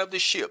one of the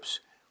ships,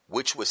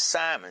 which was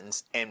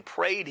Simon's, and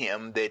prayed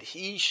him that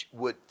he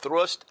would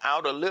thrust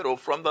out a little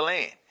from the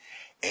land.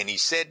 And he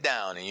sat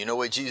down, and you know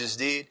what Jesus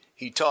did?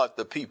 He taught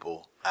the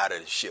people out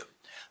of the ship.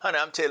 Honey,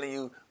 I'm telling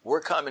you, we're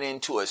coming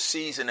into a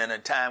season and a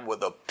time where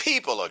the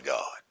people of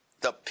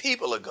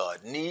God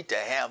need to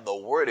have the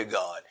word of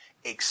God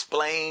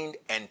explained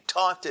and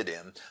taught to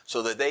them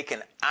so that they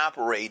can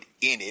operate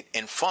in it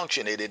and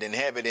function in it and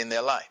have it in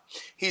their life.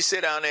 He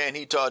sat down there and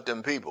he taught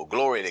them people.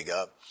 Glory to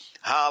God.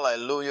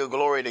 Hallelujah.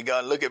 Glory to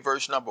God. Look at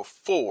verse number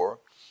 4.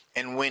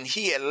 And when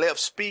he had left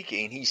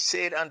speaking, he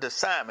said unto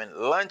Simon,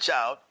 launch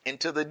out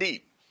into the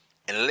deep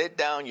and let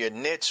down your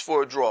nets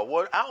for a draw.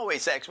 Well, I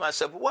always ask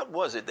myself, what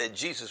was it that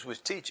Jesus was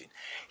teaching?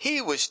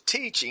 He was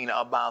teaching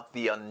about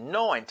the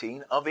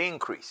anointing of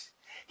increase.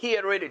 He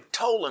had already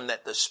told them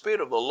that the Spirit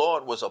of the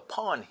Lord was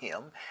upon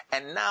him.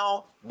 And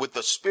now with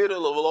the Spirit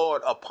of the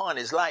Lord upon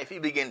his life, he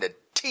began to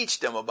teach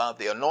them about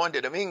the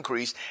anointing of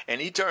increase. And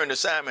he turned to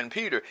Simon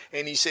Peter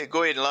and he said,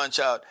 go ahead and launch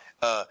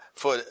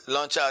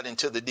out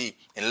into the deep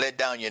and let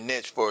down your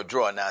nets for a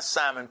draw. Now,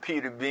 Simon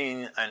Peter,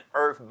 being an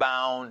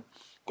earthbound,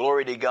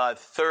 glory to God,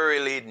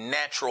 thoroughly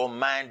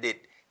natural-minded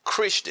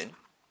Christian,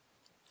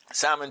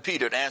 Simon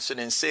Peter answered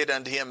and said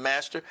unto him,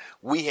 Master,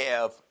 we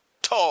have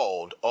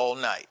toiled all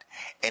night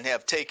and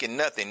have taken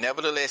nothing.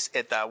 Nevertheless,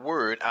 at thy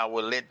word, I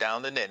will let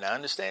down the net. Now,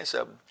 understand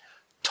something.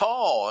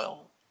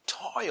 Toil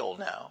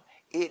now,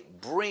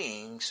 it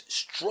brings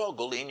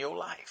struggle in your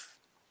life.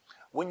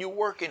 When you're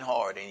working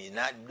hard and you're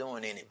not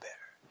doing any better,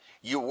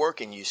 you're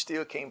working, you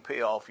still can't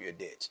pay off your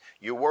debts.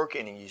 You're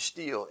working and you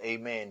still,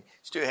 amen,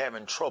 still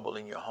having trouble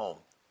in your home.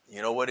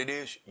 You know what it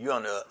is? You're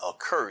under a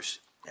curse,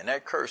 and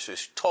that curse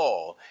is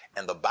toil,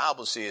 and the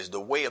Bible says the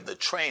way of the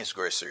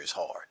transgressor is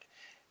hard.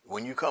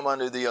 When you come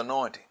under the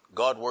anointing,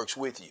 God works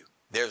with you.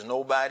 There's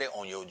nobody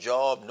on your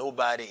job,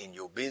 nobody in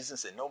your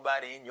business, and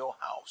nobody in your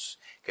house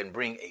can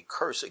bring a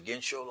curse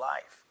against your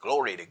life.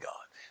 Glory to God.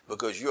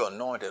 Because you're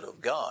anointed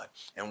of God.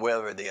 And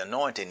wherever the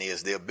anointing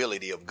is, the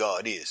ability of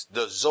God is.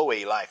 The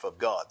Zoe life of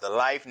God, the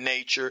life,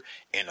 nature,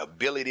 and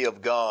ability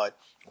of God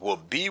will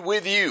be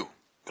with you.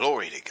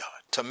 Glory to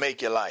God. To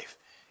make your life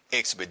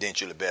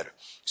exponentially better.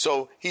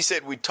 So he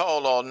said, we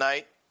toil all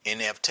night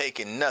and have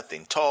taken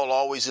nothing. Toil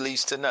always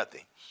leads to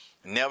nothing.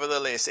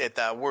 Nevertheless, at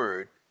thy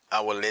word,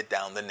 I will let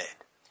down the net.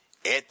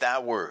 At thy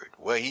word.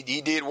 Well, he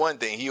did one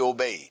thing. He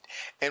obeyed.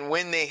 And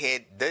when they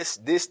had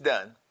this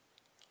done,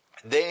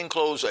 they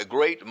enclosed a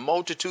great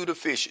multitude of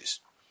fishes,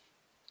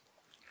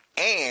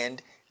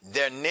 and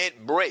their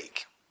net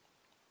brake.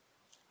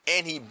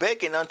 And he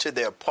beckoned unto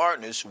their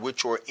partners,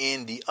 which were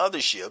in the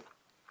other ship,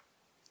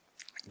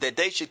 that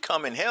they should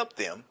come and help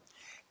them.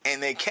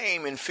 And they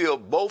came and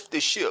filled both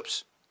the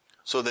ships,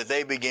 so that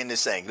they began to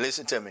sink.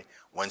 Listen to me.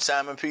 When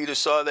Simon Peter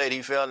saw that,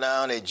 he fell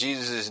down at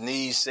Jesus'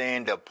 knees,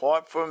 saying,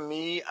 depart from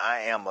me, I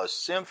am a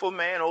sinful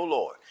man, O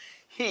Lord.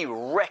 He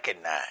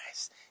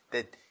recognized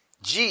that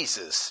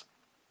Jesus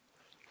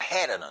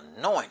had an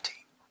anointing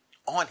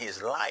on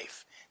his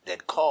life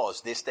that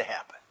caused this to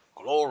happen.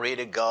 Glory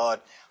to God.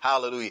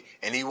 Hallelujah.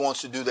 And he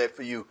wants to do that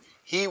for you.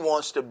 He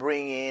wants to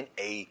bring in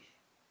a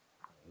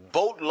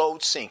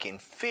boatload sinking,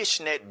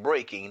 fishnet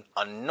breaking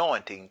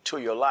anointing to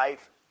your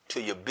life,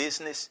 to your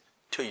business,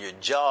 to your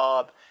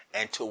job,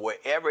 and to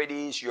wherever it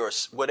is,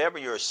 whatever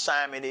your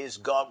assignment is.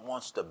 God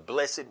wants to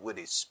bless it with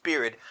his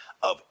spirit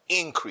of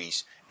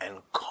increase and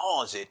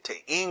cause it to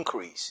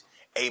increase.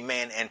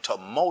 Amen. And to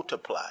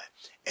multiply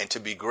and to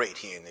be great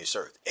here in this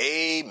earth.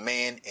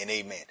 Amen and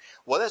amen.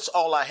 Well, that's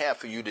all I have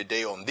for you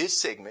today on this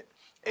segment,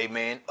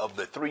 amen, of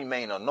the three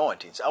main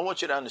anointings. I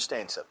want you to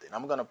understand something.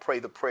 I'm going to pray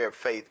the prayer of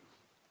faith.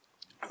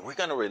 We're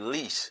going to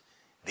release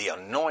the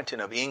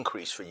anointing of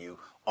increase for you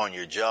on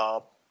your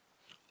job,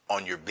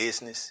 on your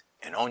business,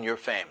 and on your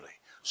family,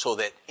 so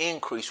that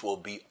increase will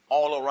be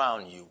all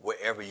around you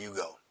wherever you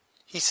go.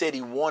 He said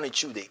he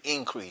wanted you to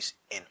increase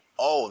in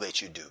all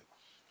that you do,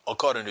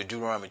 according to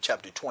Deuteronomy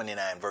chapter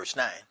 29, verse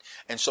 9.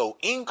 And so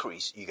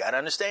increase, you got to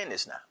understand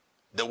this now.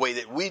 The way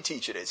that we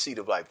teach it at Seed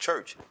of Life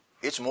Church,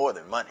 it's more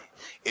than money.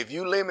 If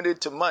you limit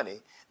it to money,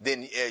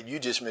 then you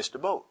just missed the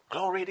boat.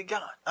 Glory to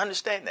God.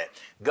 Understand that.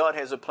 God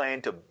has a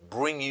plan to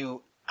bring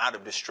you out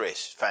of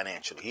distress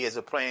financially. He has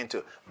a plan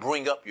to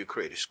bring up your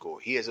credit score.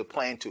 He has a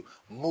plan to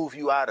move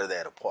you out of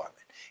that apartment.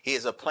 He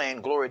has a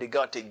plan, glory to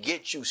God, to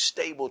get you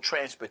stable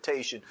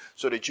transportation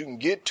so that you can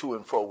get to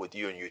and fro with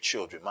you and your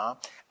children, Mom.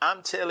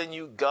 I'm telling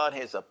you, God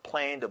has a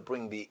plan to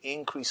bring the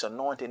increased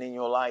anointing in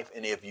your life.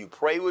 And if you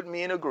pray with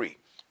me and agree,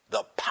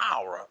 the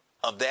power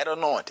of that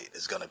anointing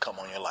is going to come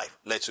on your life.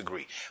 Let's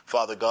agree.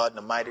 Father God, in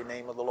the mighty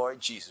name of the Lord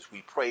Jesus,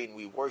 we pray and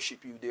we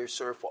worship you, dear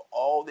sir, for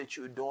all that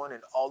you're doing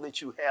and all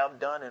that you have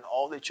done and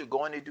all that you're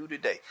going to do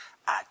today.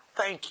 I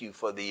thank you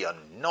for the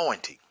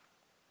anointing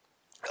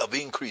of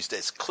increase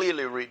that's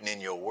clearly written in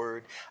your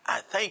word. I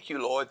thank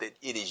you, Lord, that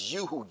it is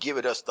you who give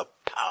us the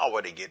power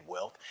to get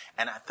wealth.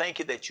 And I thank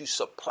you that you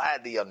supply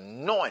the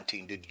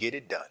anointing to get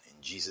it done.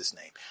 In Jesus'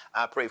 name,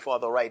 I pray,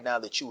 Father, right now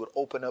that you would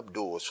open up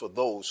doors for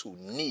those who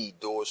need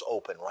doors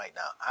open right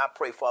now. I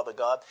pray, Father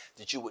God,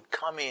 that you would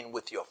come in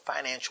with your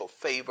financial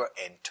favor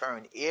and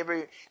turn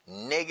every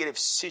negative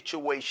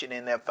situation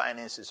in their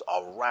finances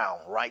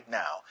around right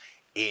now.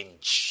 In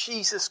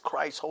Jesus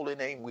Christ's holy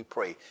name we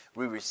pray.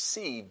 We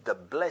receive the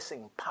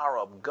blessing power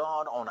of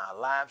God on our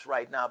lives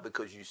right now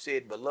because you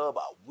said, beloved,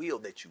 I will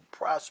that you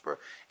prosper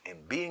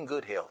and be in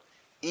good health,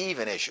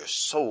 even as your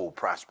soul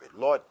prospered.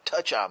 Lord,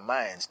 touch our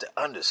minds to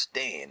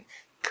understand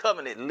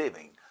covenant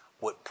living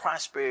with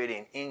prosperity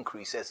and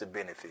increase as a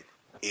benefit.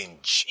 In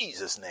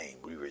Jesus' name,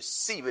 we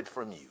receive it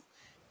from you.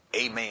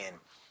 Amen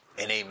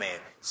and amen.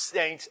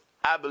 Saints,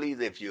 I believe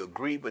that if you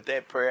agree with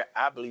that prayer,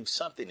 I believe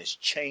something is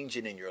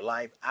changing in your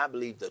life. I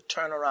believe the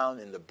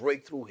turnaround and the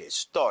breakthrough has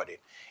started.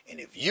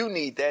 And if you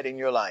need that in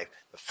your life,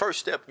 the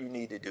first thing you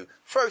need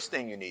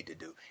to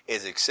do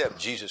is accept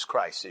Jesus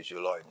Christ as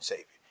your Lord and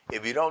Savior.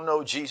 If you don't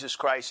know Jesus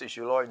Christ as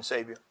your Lord and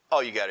Savior,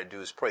 all you got to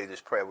do is pray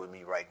this prayer with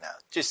me right now.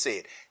 Just say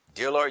it.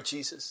 Dear Lord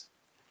Jesus,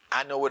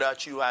 I know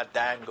without you I'd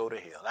die and go to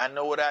hell. I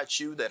know without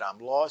you that I'm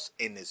lost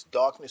in this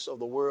darkness of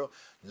the world.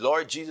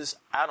 Lord Jesus,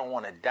 I don't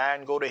want to die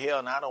and go to hell,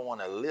 and I don't want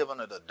to live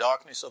under the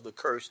darkness of the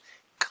curse.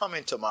 Come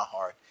into my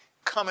heart.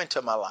 Come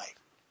into my life.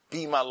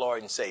 Be my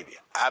Lord and Savior.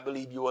 I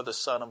believe you are the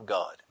Son of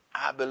God.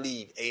 I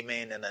believe,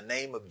 amen, in the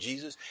name of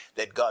Jesus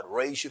that God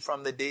raised you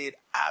from the dead.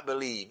 I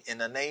believe in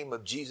the name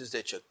of Jesus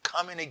that you're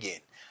coming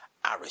again.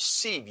 I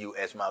receive you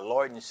as my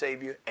Lord and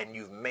Savior, and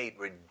you've made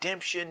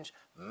redemption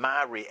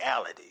my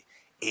reality.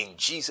 In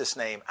Jesus'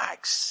 name, I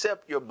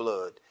accept your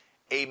blood.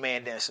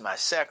 Amen. That's my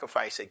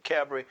sacrifice at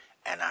Calvary,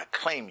 and I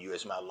claim you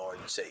as my Lord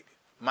and Savior.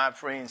 My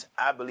friends,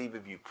 I believe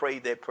if you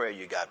prayed that prayer,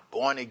 you got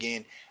born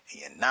again, and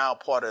you're now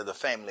part of the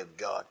family of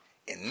God.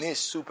 And this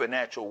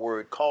supernatural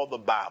word called the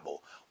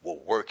Bible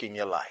will work in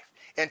your life.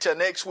 Until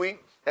next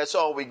week, that's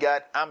all we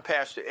got. I'm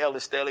Pastor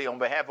Ellis Deli on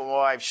behalf of my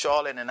wife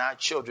Charlotte and our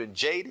children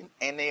Jaden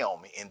and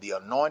Naomi and the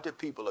anointed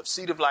people of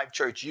Seed of Life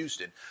Church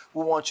Houston.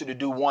 We want you to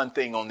do one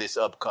thing on this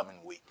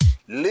upcoming week.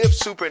 Live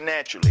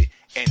supernaturally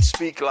and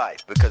speak life,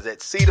 because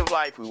at Seed of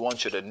Life, we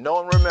want you to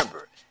know and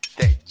remember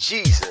that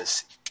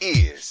Jesus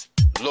is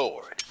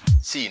Lord.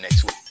 See you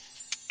next week.